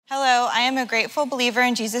I am a grateful believer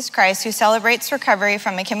in Jesus Christ who celebrates recovery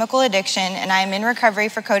from a chemical addiction, and I am in recovery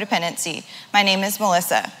for codependency. My name is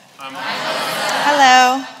Melissa.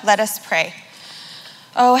 Hello, let us pray.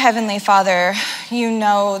 Oh, Heavenly Father, you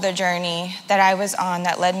know the journey that I was on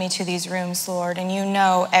that led me to these rooms, Lord, and you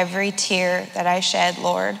know every tear that I shed,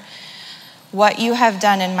 Lord. What you have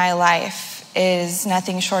done in my life is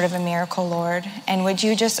nothing short of a miracle, Lord, and would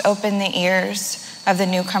you just open the ears of the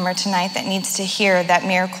newcomer tonight that needs to hear that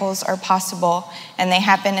miracles are possible and they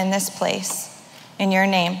happen in this place. In your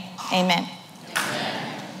name, amen.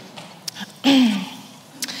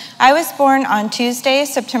 I was born on Tuesday,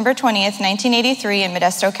 September 20th, 1983 in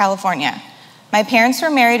Modesto, California. My parents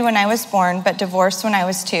were married when I was born, but divorced when I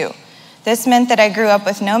was 2. This meant that I grew up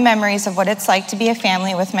with no memories of what it's like to be a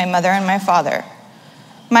family with my mother and my father.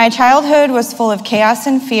 My childhood was full of chaos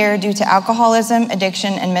and fear due to alcoholism,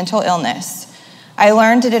 addiction, and mental illness. I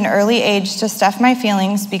learned at an early age to stuff my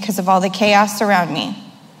feelings because of all the chaos around me.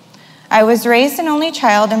 I was raised an only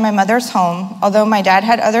child in my mother's home. Although my dad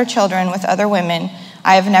had other children with other women,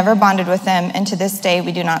 I have never bonded with them, and to this day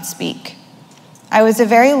we do not speak. I was a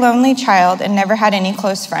very lonely child and never had any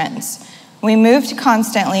close friends. We moved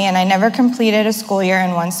constantly, and I never completed a school year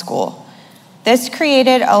in one school. This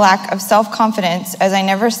created a lack of self-confidence as I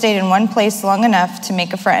never stayed in one place long enough to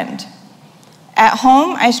make a friend. At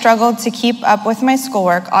home, I struggled to keep up with my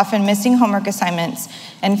schoolwork, often missing homework assignments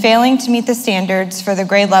and failing to meet the standards for the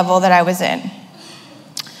grade level that I was in.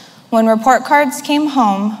 When report cards came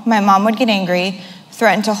home, my mom would get angry,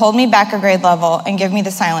 threaten to hold me back a grade level, and give me the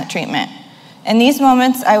silent treatment. In these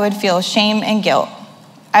moments, I would feel shame and guilt.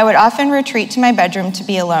 I would often retreat to my bedroom to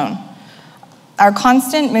be alone. Our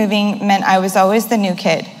constant moving meant I was always the new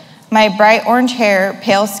kid. My bright orange hair,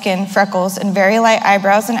 pale skin, freckles, and very light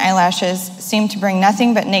eyebrows and eyelashes seemed to bring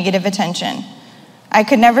nothing but negative attention. I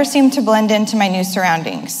could never seem to blend into my new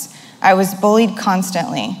surroundings. I was bullied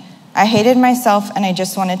constantly. I hated myself and I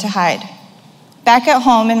just wanted to hide. Back at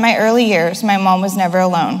home in my early years, my mom was never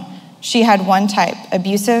alone. She had one type: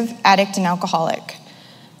 abusive, addict, and alcoholic.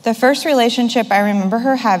 The first relationship I remember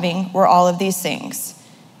her having were all of these things.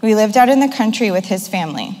 We lived out in the country with his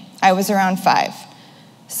family. I was around 5.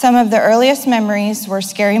 Some of the earliest memories were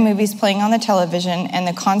scary movies playing on the television and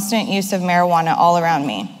the constant use of marijuana all around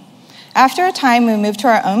me. After a time, we moved to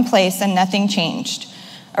our own place and nothing changed.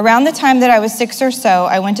 Around the time that I was 6 or so,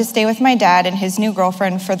 I went to stay with my dad and his new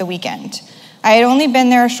girlfriend for the weekend. I had only been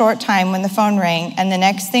there a short time when the phone rang, and the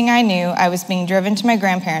next thing I knew, I was being driven to my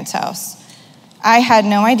grandparents' house. I had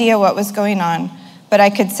no idea what was going on, but I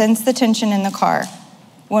could sense the tension in the car.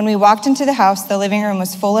 When we walked into the house, the living room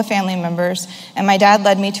was full of family members, and my dad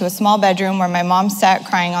led me to a small bedroom where my mom sat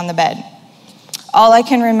crying on the bed. All I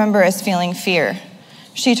can remember is feeling fear.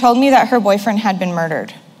 She told me that her boyfriend had been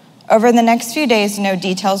murdered. Over the next few days, no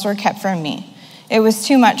details were kept from me. It was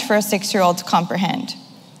too much for a 6-year-old to comprehend.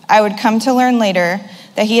 I would come to learn later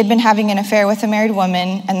that he had been having an affair with a married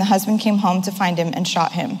woman, and the husband came home to find him and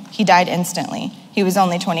shot him. He died instantly. He was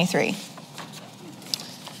only 23.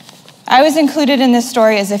 I was included in this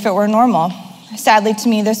story as if it were normal. Sadly, to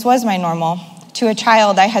me, this was my normal. To a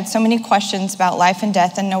child, I had so many questions about life and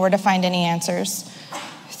death and nowhere to find any answers.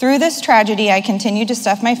 Through this tragedy, I continued to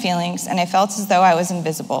stuff my feelings, and I felt as though I was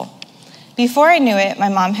invisible. Before I knew it, my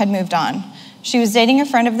mom had moved on. She was dating a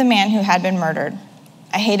friend of the man who had been murdered.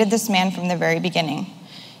 I hated this man from the very beginning.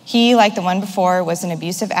 He, like the one before, was an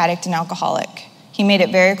abusive addict and alcoholic. He made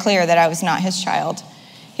it very clear that I was not his child.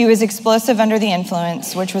 He was explosive under the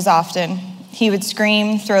influence, which was often. He would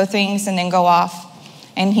scream, throw things, and then go off,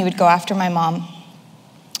 and he would go after my mom.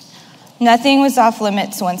 Nothing was off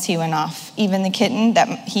limits once he went off. Even the kitten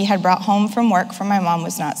that he had brought home from work from my mom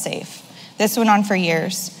was not safe. This went on for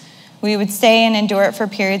years. We would stay and endure it for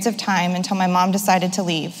periods of time until my mom decided to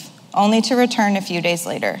leave, only to return a few days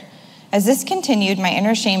later. As this continued, my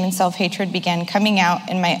inner shame and self-hatred began coming out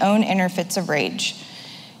in my own inner fits of rage.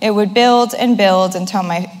 It would build and build until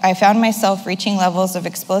I found myself reaching levels of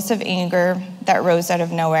explosive anger that rose out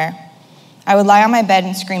of nowhere. I would lie on my bed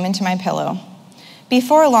and scream into my pillow.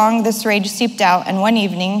 Before long, this rage seeped out, and one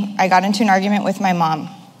evening, I got into an argument with my mom.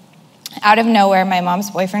 Out of nowhere, my mom's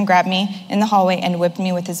boyfriend grabbed me in the hallway and whipped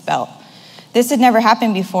me with his belt. This had never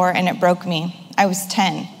happened before, and it broke me. I was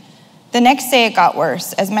 10. The next day, it got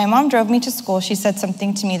worse. As my mom drove me to school, she said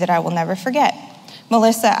something to me that I will never forget.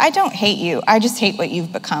 "Melissa, I don't hate you. I just hate what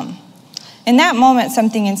you've become." In that moment,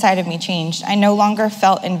 something inside of me changed. I no longer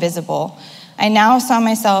felt invisible. I now saw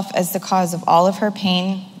myself as the cause of all of her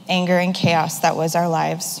pain, anger, and chaos that was our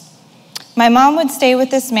lives. My mom would stay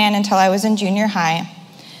with this man until I was in junior high.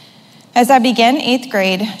 As I began 8th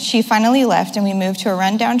grade, she finally left and we moved to a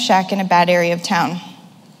rundown shack in a bad area of town.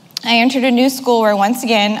 I entered a new school where once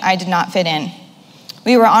again I did not fit in.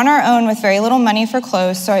 We were on our own with very little money for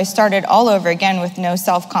clothes, so I started all over again with no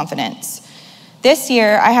self-confidence. This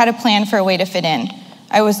year, I had a plan for a way to fit in.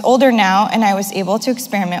 I was older now, and I was able to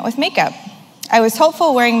experiment with makeup. I was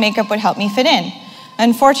hopeful wearing makeup would help me fit in.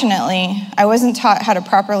 Unfortunately, I wasn't taught how to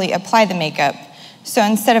properly apply the makeup. So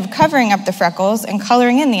instead of covering up the freckles and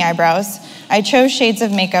coloring in the eyebrows, I chose shades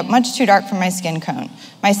of makeup much too dark for my skin tone.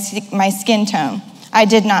 I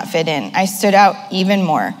did not fit in. I stood out even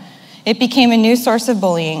more. It became a new source of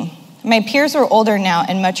bullying. My peers were older now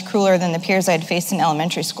and much crueler than the peers I had faced in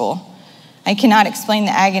elementary school. I cannot explain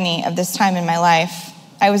the agony of this time in my life.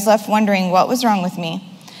 I was left wondering what was wrong with me.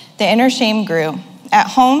 The inner shame grew. At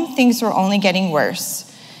home, things were only getting worse.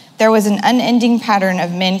 There was an unending pattern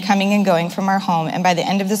of men coming and going from our home, and by the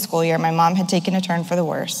end of the school year, my mom had taken a turn for the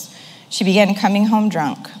worse. She began coming home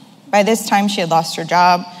drunk. By this time, she had lost her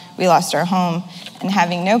job, we lost our home, and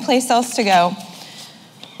having no place else to go,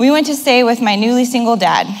 we went to stay with my newly single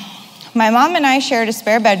dad. My mom and I shared a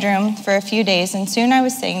spare bedroom for a few days, and soon I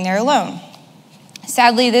was staying there alone.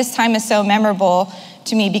 Sadly, this time is so memorable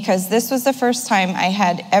to me because this was the first time I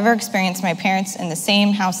had ever experienced my parents in the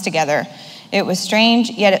same house together. It was strange,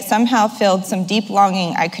 yet it somehow filled some deep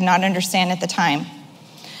longing I could not understand at the time.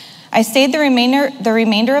 I stayed the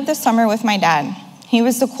remainder of the summer with my dad. He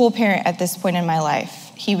was the cool parent at this point in my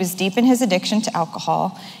life. He was deep in his addiction to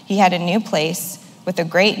alcohol. He had a new place with a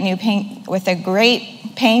great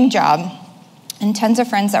paying job and tons of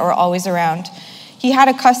friends that were always around. He had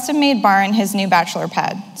a custom-made bar in his new bachelor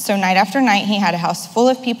pad. So night after night, he had a house full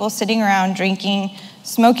of people sitting around, drinking,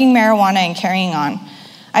 smoking marijuana, and carrying on.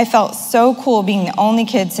 I felt so cool being the only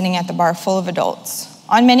kid sitting at the bar full of adults.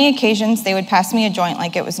 On many occasions, they would pass me a joint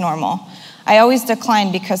like it was normal. I always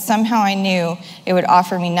declined because somehow I knew it would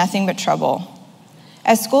offer me nothing but trouble.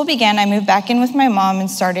 As school began, I moved back in with my mom and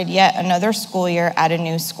started yet another school year at a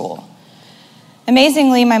new school.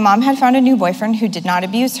 Amazingly, my mom had found a new boyfriend who did not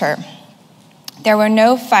abuse her. There were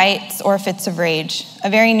no fights or fits of rage, a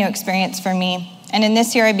very new experience for me. And in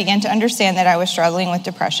this year, I began to understand that I was struggling with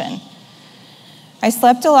depression. I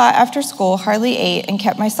slept a lot after school, hardly ate, and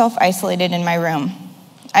kept myself isolated in my room.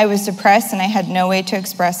 I was depressed, and I had no way to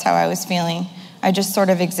express how I was feeling. I just sort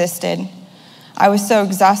of existed. I was so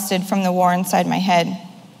exhausted from the war inside my head.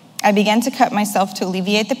 I began to cut myself to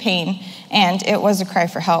alleviate the pain, and it was a cry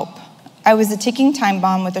for help. I was a ticking time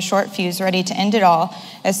bomb with a short fuse ready to end it all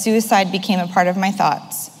as suicide became a part of my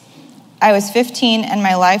thoughts. I was 15, and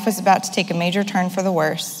my life was about to take a major turn for the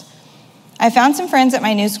worse. I found some friends at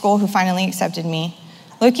my new school who finally accepted me.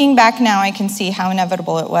 Looking back now, I can see how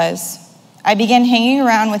inevitable it was. I began hanging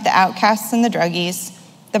around with the outcasts and the druggies.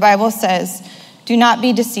 The Bible says, "Do not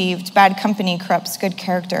be deceived, bad company corrupts good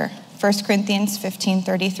character." 1 Corinthians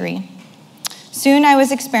 15:33. Soon I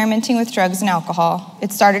was experimenting with drugs and alcohol.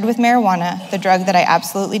 It started with marijuana, the drug that I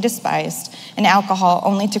absolutely despised, and alcohol,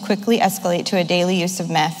 only to quickly escalate to a daily use of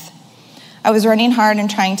meth. I was running hard and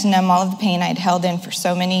trying to numb all of the pain I'd held in for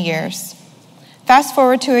so many years. Fast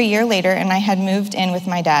forward to a year later, and I had moved in with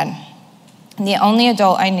my dad, the only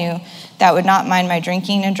adult I knew that would not mind my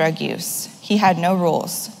drinking and drug use. He had no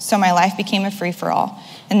rules, so my life became a free-for-all.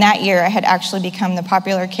 And that year, I had actually become the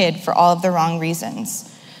popular kid for all of the wrong reasons.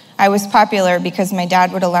 I was popular because my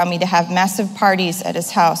dad would allow me to have massive parties at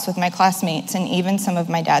his house with my classmates and even some of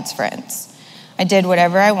my dad's friends. I did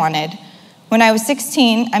whatever I wanted. When I was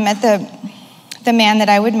 16, I met the man that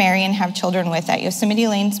I would marry and have children with at Yosemite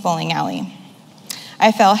Lane's bowling alley.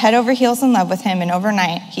 I fell head over heels in love with him, and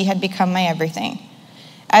overnight, he had become my everything.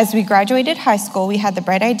 As we graduated high school, we had the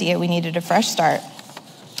bright idea we needed a fresh start,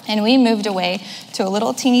 and we moved away to a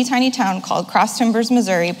little teeny tiny town called Cross Timbers,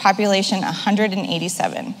 Missouri, population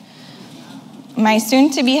 187. My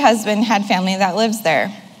soon-to-be husband had family that lives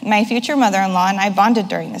there. My future mother-in-law and I bonded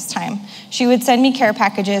during this time. She would send me care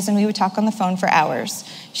packages, and we would talk on the phone for hours.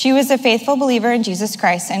 She was a faithful believer in Jesus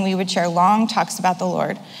Christ, and we would share long talks about the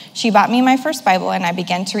Lord. She bought me my first Bible, and I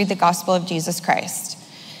began to read the gospel of Jesus Christ.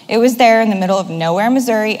 It was there in the middle of nowhere,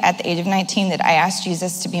 Missouri, at the age of 19, that I asked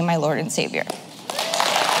Jesus to be my Lord and Savior.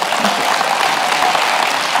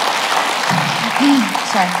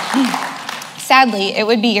 Sorry. Sadly, it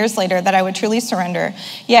would be years later that I would truly surrender,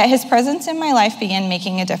 yet his presence in my life began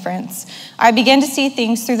making a difference. I began to see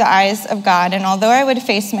things through the eyes of God, and although I would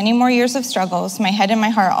face many more years of struggles, my head and my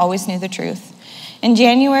heart always knew the truth. In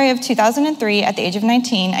January of 2003, at the age of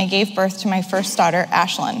 19, I gave birth to my first daughter,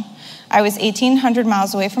 Ashlyn. I was 1,800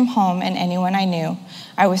 miles away from home and anyone I knew.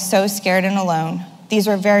 I was so scared and alone. These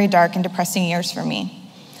were very dark and depressing years for me.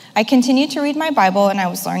 I continued to read my Bible, and I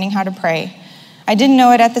was learning how to pray. I didn't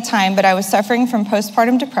know it at the time, but I was suffering from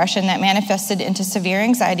postpartum depression that manifested into severe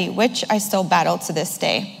anxiety, which I still battle to this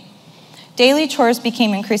day. Daily chores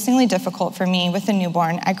became increasingly difficult for me with a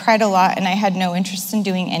newborn. I cried a lot and I had no interest in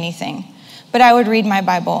doing anything, but I would read my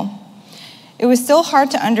Bible. It was still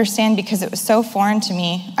hard to understand because it was so foreign to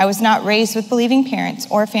me. I was not raised with believing parents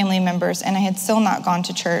or family members, and I had still not gone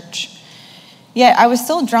to church. Yet I was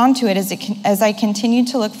still drawn to it as I continued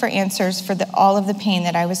to look for answers for all of the pain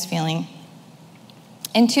that I was feeling.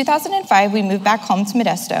 In 2005, we moved back home to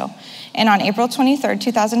Modesto, and on April 23rd,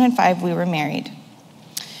 2005, we were married.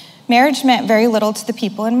 Marriage meant very little to the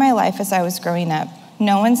people in my life as I was growing up.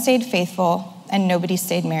 No one stayed faithful, and nobody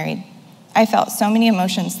stayed married. I felt so many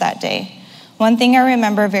emotions that day. One thing I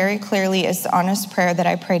remember very clearly is the honest prayer that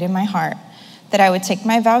I prayed in my heart, that I would take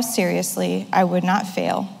my vows seriously, I would not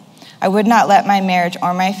fail. I would not let my marriage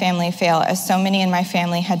or my family fail, as so many in my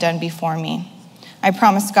family had done before me. I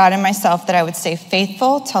promised God and myself that I would stay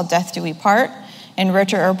faithful till death do we part, in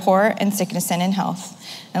rich or poor, in sickness and in health.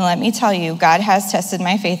 And let me tell you, God has tested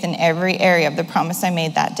my faith in every area of the promise I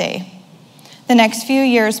made that day. The next few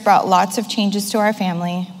years brought lots of changes to our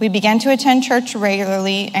family. We began to attend church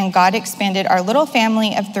regularly, and God expanded our little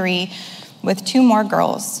family of 3 with 2 more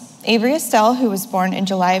girls, Avery Estelle, who was born in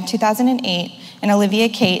July of 2008, and Olivia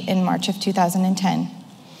Kate in March of 2010.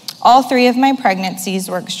 All 3 of my pregnancies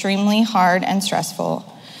were extremely hard and stressful.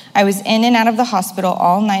 I was in and out of the hospital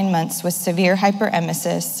all 9 months with severe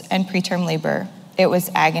hyperemesis and preterm labor. It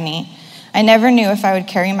was agony. I never knew if I would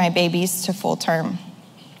carry my babies to full term.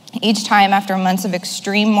 Each time, after months of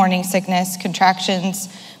extreme morning sickness, contractions,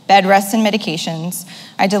 bed rest, and medications,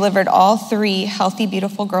 I delivered all 3 healthy,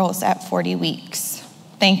 beautiful girls at 40 weeks.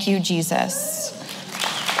 Thank you, Jesus.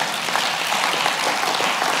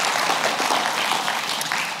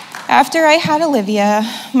 After I had Olivia,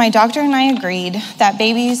 my doctor and I agreed that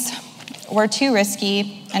babies were too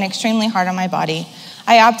risky and extremely hard on my body.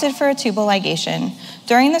 I opted for a tubal ligation.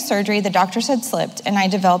 During the surgery, the doctors had slipped, and I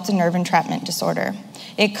developed a nerve entrapment disorder.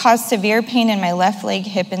 It caused severe pain in my left leg,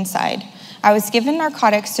 hip, and side. I was given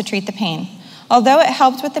narcotics to treat the pain. Although it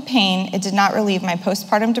helped with the pain, it did not relieve my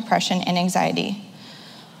postpartum depression and anxiety.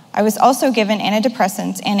 I was also given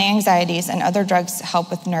antidepressants, anti-anxieties, and other drugs to help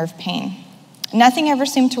with nerve pain. Nothing ever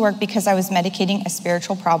seemed to work because I was medicating a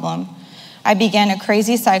spiritual problem. I began a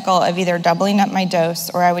crazy cycle of either doubling up my dose,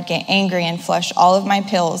 or I would get angry and flush all of my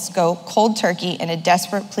pills, go cold turkey in a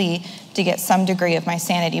desperate plea to get some degree of my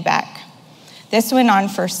sanity back. This went on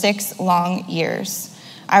for 6 long years.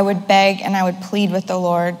 I would beg and I would plead with the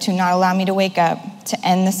Lord to not allow me to wake up, to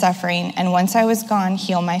end the suffering, and once I was gone,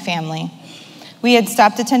 heal my family. We had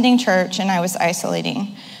stopped attending church, and I was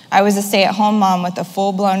isolating. I was a stay-at-home mom with a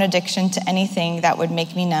full-blown addiction to anything that would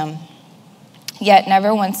make me numb. Yet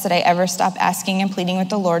never once did I ever stop asking and pleading with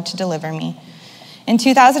the Lord to deliver me. In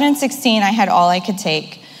 2016, I had all I could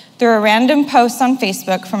take. Through a random post on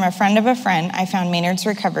Facebook from a friend of a friend, I found Maynard's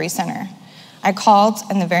Recovery Center. I called,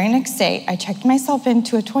 and the very next day, I checked myself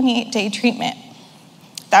into a 28-day treatment.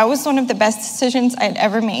 That was one of the best decisions I had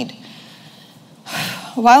ever made.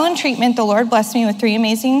 While in treatment, the Lord blessed me with 3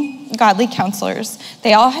 amazing godly counselors.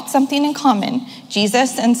 They all had something in common: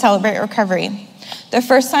 Jesus and Celebrate Recovery. The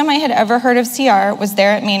first time I had ever heard of CR was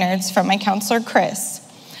there at Maynard's from my counselor, Chris.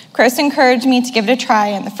 Chris encouraged me to give it a try,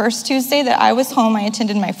 and the first Tuesday that I was home, I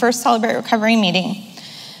attended my first Celebrate Recovery meeting.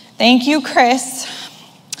 Thank you, Chris,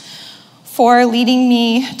 for leading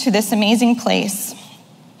me to this amazing place.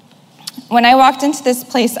 When I walked into this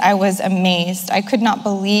place, I was amazed. I could not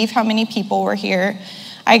believe how many people were here.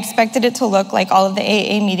 I expected it to look like all of the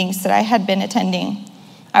AA meetings that I had been attending.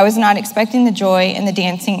 I was not expecting the joy and the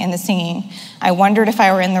dancing and the singing. I wondered if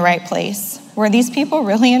I were in the right place. Were these people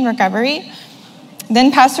really in recovery?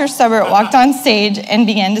 Then Pastor Stubbert walked on stage and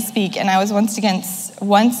began to speak, and I was once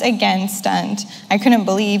again stunned. I couldn't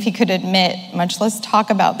believe he could admit, much less talk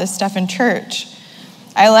about this stuff in church.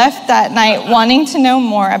 I left that night wanting to know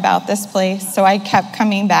more about this place, so I kept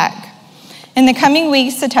coming back. In the coming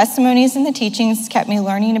weeks, the testimonies and the teachings kept me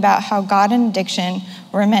learning about how God and addiction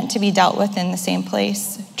were meant to be dealt with in the same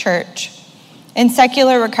place, church. In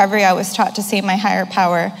secular recovery, I was taught to say my higher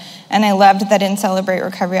power, and I loved that in Celebrate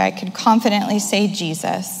Recovery, I could confidently say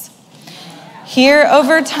Jesus. Here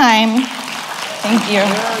over time, thank you.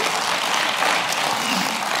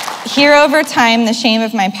 Here over time, the shame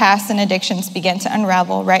of my past and addictions began to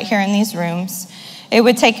unravel right here in these rooms. It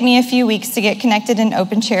would take me a few weeks to get connected in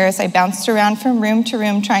open chairs. I bounced around from room to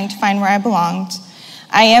room trying to find where I belonged.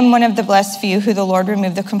 I am one of the blessed few who the Lord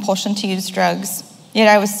removed the compulsion to use drugs. Yet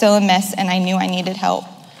I was still a mess, and I knew I needed help.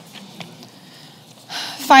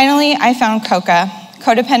 Finally, I found Coca.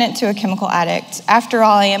 codependent to a chemical addict. After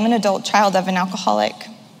all, I am an adult child of an alcoholic.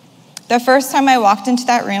 The first time I walked into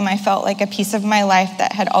that room, I felt like a piece of my life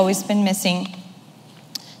that had always been missing.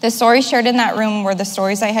 The stories shared in that room were the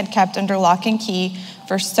stories I had kept under lock and key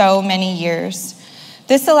for so many years.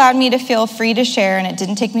 This allowed me to feel free to share, and it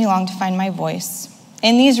didn't take me long to find my voice.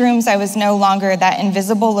 In these rooms, I was no longer that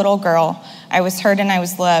invisible little girl. I was heard and I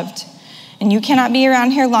was loved. And you cannot be around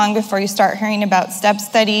here long before you start hearing about step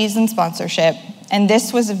studies and sponsorship. And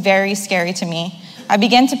this was very scary to me. I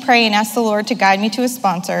began to pray and ask the Lord to guide me to a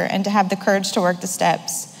sponsor and to have the courage to work the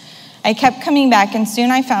steps. I kept coming back, and soon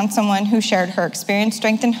I found someone who shared her experience,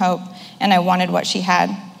 strength, and hope, and I wanted what she had.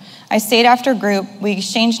 I stayed after group, we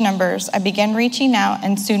exchanged numbers, I began reaching out,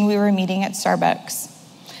 and soon we were meeting at Starbucks.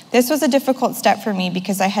 This was a difficult step for me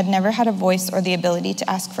because I had never had a voice or the ability to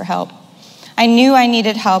ask for help. I knew I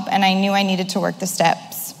needed help, and I knew I needed to work the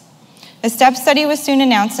steps. A step study was soon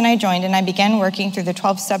announced, and I joined, and I began working through the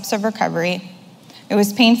 12 steps of recovery. It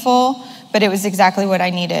was painful, but it was exactly what I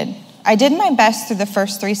needed. I did my best through the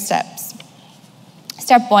first 3 steps.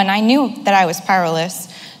 Step 1, I knew that I was powerless.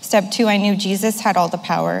 Step 2, I knew Jesus had all the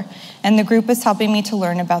power, and the group was helping me to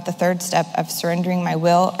learn about the 3rd step of surrendering my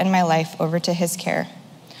will and my life over to his care.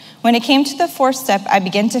 When it came to the 4th step, I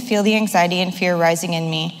began to feel the anxiety and fear rising in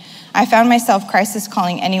me. I found myself crisis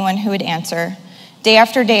calling anyone who would answer. Day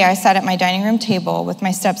after day, I sat at my dining room table with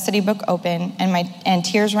my step study book open and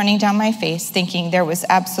tears running down my face, thinking there was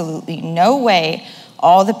absolutely no way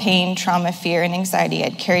all the pain, trauma, fear, and anxiety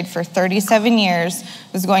I'd carried for 37 years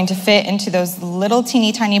was going to fit into those little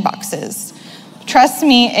teeny tiny boxes. Trust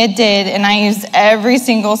me, it did, and I used every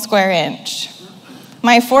single square inch.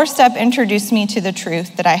 My 4th step introduced me to the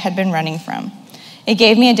truth that I had been running from. It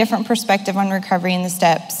gave me a different perspective on recovery in the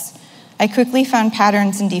steps. I quickly found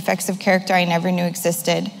patterns and defects of character I never knew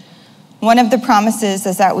existed. One of the promises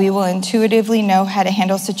is that we will intuitively know how to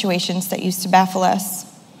handle situations that used to baffle us.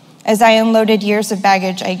 As I unloaded years of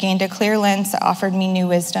baggage, I gained a clear lens that offered me new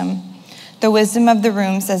wisdom. The wisdom of the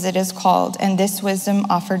rooms, as it is called, and this wisdom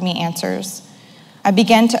offered me answers. I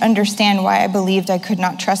began to understand why I believed I could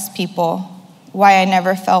not trust people, why I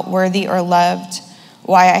never felt worthy or loved,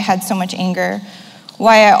 why I had so much anger,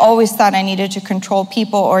 why I always thought I needed to control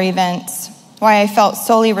people or events, why I felt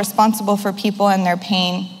solely responsible for people and their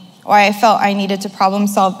pain, why I felt I needed to problem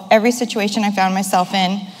solve every situation I found myself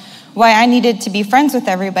in, why I needed to be friends with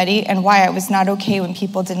everybody, and why I was not okay when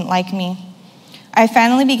people didn't like me. I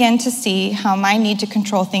finally began to see how my need to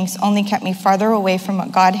control things only kept me farther away from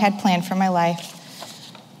what God had planned for my life.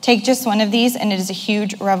 Take just one of these, and it is a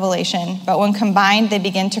huge revelation, but when combined, they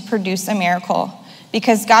begin to produce a miracle.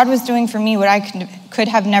 Because God was doing for me what I could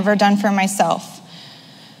have never done for myself.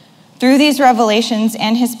 Through these revelations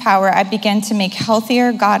and his power, I began to make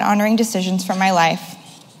healthier, God-honoring decisions for my life.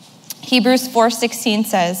 Hebrews 4:16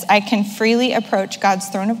 says, I can freely approach God's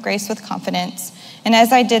throne of grace with confidence. And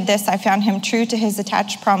as I did this, I found him true to his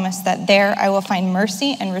attached promise that there I will find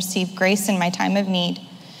mercy and receive grace in my time of need.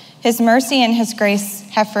 His mercy and his grace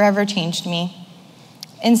have forever changed me.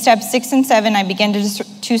 In steps 6 and 7, I began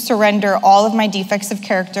to surrender all of my defects of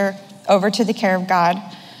character over to the care of God.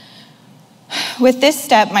 With this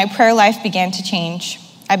step, my prayer life began to change.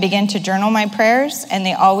 I began to journal my prayers, and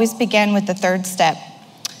they always began with the 3rd step.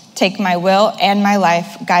 Take my will and my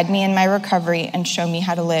life, guide me in my recovery, and show me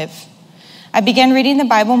how to live. I began reading the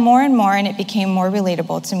Bible more and more, and it became more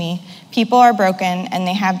relatable to me. People are broken, and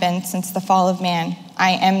they have been since the fall of man.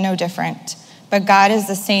 I am no different. But God is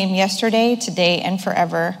the same yesterday, today, and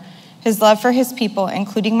forever. His love for his people,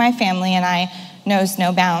 including my family and I, knows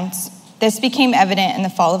no bounds. This became evident in the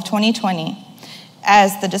fall of 2020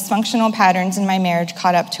 as the dysfunctional patterns in my marriage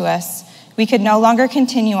caught up to us. We could no longer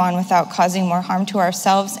continue on without causing more harm to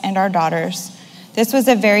ourselves and our daughters. This was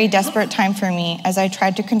a very desperate time for me as I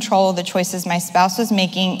tried to control the choices my spouse was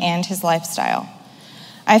making and his lifestyle.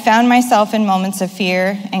 I found myself in moments of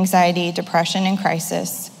fear, anxiety, depression, and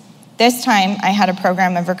crisis. This time, I had a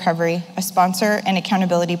program of recovery, a sponsor, and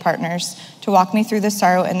accountability partners to walk me through the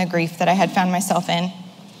sorrow and the grief that I had found myself in.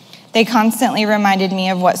 They constantly reminded me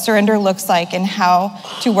of what surrender looks like and how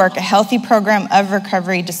to work a healthy program of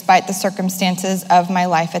recovery despite the circumstances of my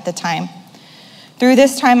life at the time. Through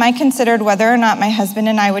this time, I considered whether or not my husband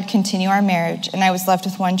and I would continue our marriage, and I was left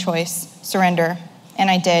with one choice: surrender. And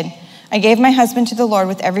I did. I gave my husband to the Lord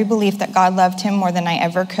with every belief that God loved him more than I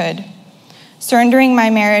ever could. Surrendering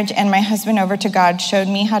my marriage and my husband over to God showed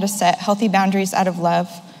me how to set healthy boundaries out of love.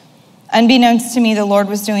 Unbeknownst to me, the Lord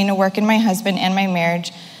was doing a work in my husband and my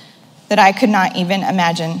marriage that I could not even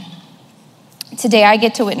imagine. Today, I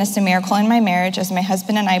get to witness a miracle in my marriage as my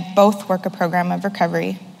husband and I both work a program of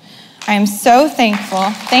recovery. I am so thankful.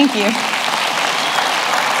 Thank you.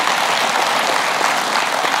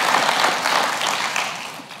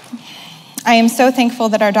 I am so thankful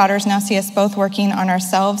that our daughters now see us both working on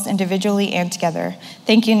ourselves individually and together.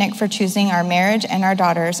 Thank you, Nick, for choosing our marriage and our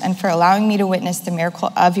daughters and for allowing me to witness the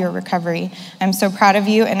miracle of your recovery. I'm so proud of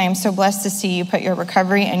you, and I'm so blessed to see you put your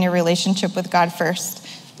recovery and your relationship with God first.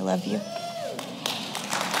 I love you.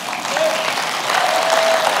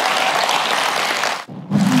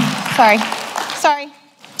 Sorry.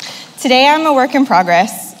 Today I'm a work in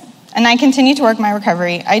progress, and I continue to work my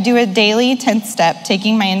recovery. I do a daily 10th step,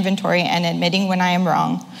 taking my inventory and admitting when I am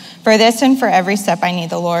wrong. For this and for every step, I need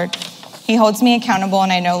the Lord. He holds me accountable,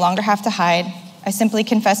 and I no longer have to hide. I simply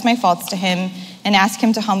confess my faults to him and ask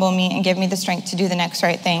him to humble me and give me the strength to do the next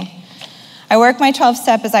right thing. I work my 12th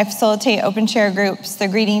step as I facilitate open share groups, the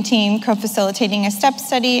greeting team, co-facilitating a step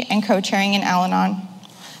study, and co-chairing an Al-Anon.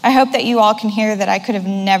 I hope that you all can hear that I could have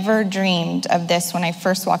never dreamed of this when I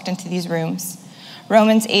first walked into these rooms.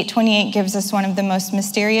 Romans 8:28 gives us one of the most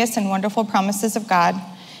mysterious and wonderful promises of God.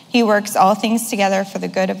 He works all things together for the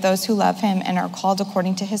good of those who love him and are called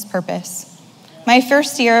according to his purpose. My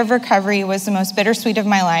first year of recovery was the most bittersweet of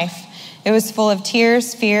my life. It was full of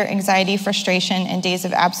tears, fear, anxiety, frustration, and days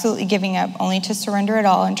of absolutely giving up, only to surrender it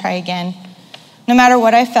all and try again. No matter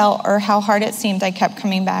what I felt or how hard it seemed, I kept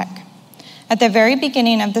coming back. At the very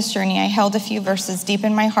beginning of this journey, I held a few verses deep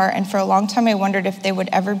in my heart, and for a long time I wondered if they would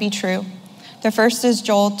ever be true. The first is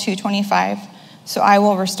Joel 2:25, so I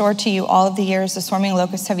will restore to you all of the years the swarming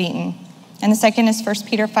locusts have eaten. And the second is 1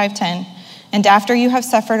 Peter 5:10, and after you have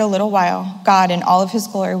suffered a little while, God in all of his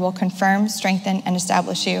glory will confirm, strengthen, and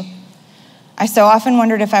establish you. I so often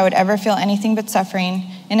wondered if I would ever feel anything but suffering,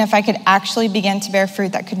 and if I could actually begin to bear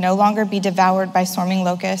fruit that could no longer be devoured by swarming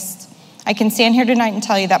locusts. I can stand here tonight and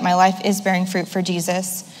tell you that my life is bearing fruit for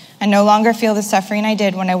Jesus. I no longer feel the suffering I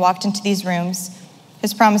did when I walked into these rooms.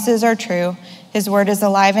 His promises are true. His word is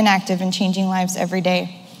alive and active and changing lives every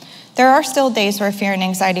day. There are still days where fear and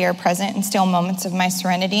anxiety are present and still moments of my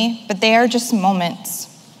serenity, but they are just moments.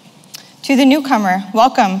 To the newcomer,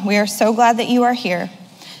 welcome. We are so glad that you are here.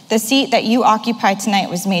 The seat that you occupy tonight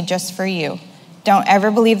was made just for you. Don't ever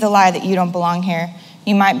believe the lie that you don't belong here.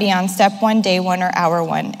 You might be on step 1, day 1, or hour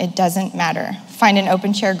 1. It doesn't matter. Find an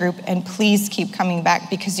open share group and please keep coming back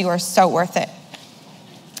because you are so worth it.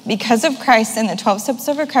 Because of Christ and the 12 steps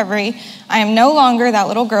of recovery, I am no longer that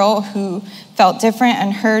little girl who felt different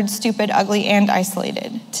and heard, stupid, ugly, and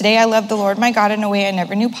isolated. Today I love the Lord my God in a way I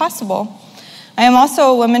never knew possible. I am also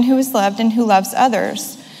a woman who is loved and who loves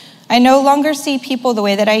others. I no longer see people the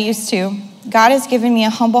way that I used to. God has given me a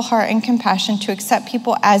humble heart and compassion to accept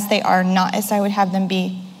people as they are, not as I would have them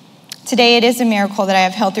be. Today, it is a miracle that I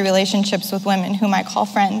have healthy relationships with women whom I call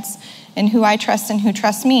friends and who I trust and who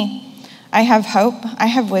trust me. I have hope, I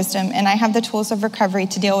have wisdom, and I have the tools of recovery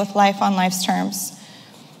to deal with life on life's terms.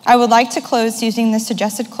 I would like to close using the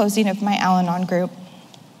suggested closing of my Al-Anon group.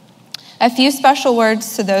 A few special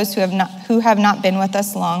words to those who have not been with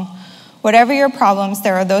us long. Whatever your problems,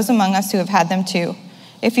 there are those among us who have had them too.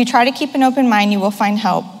 If you try to keep an open mind, you will find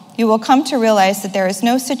help. You will come to realize that there is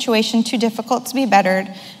no situation too difficult to be bettered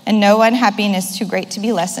and no unhappiness too great to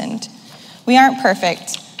be lessened. We aren't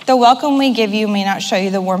perfect. The welcome we give you may not show you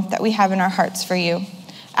the warmth that we have in our hearts for you.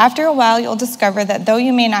 After a while, you'll discover that though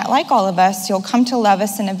you may not like all of us, you'll come to love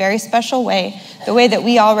us in a very special way, the way that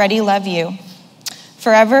we already love you.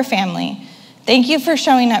 Forever family, thank you for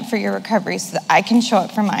showing up for your recovery so that I can show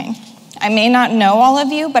up for mine. I may not know all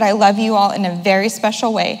of you, but I love you all in a very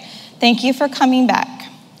special way. Thank you for coming back.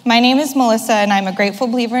 My name is Melissa, and I'm a grateful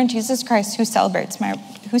believer in Jesus Christ who celebrates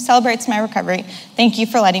my recovery. Thank you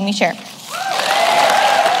for letting me share.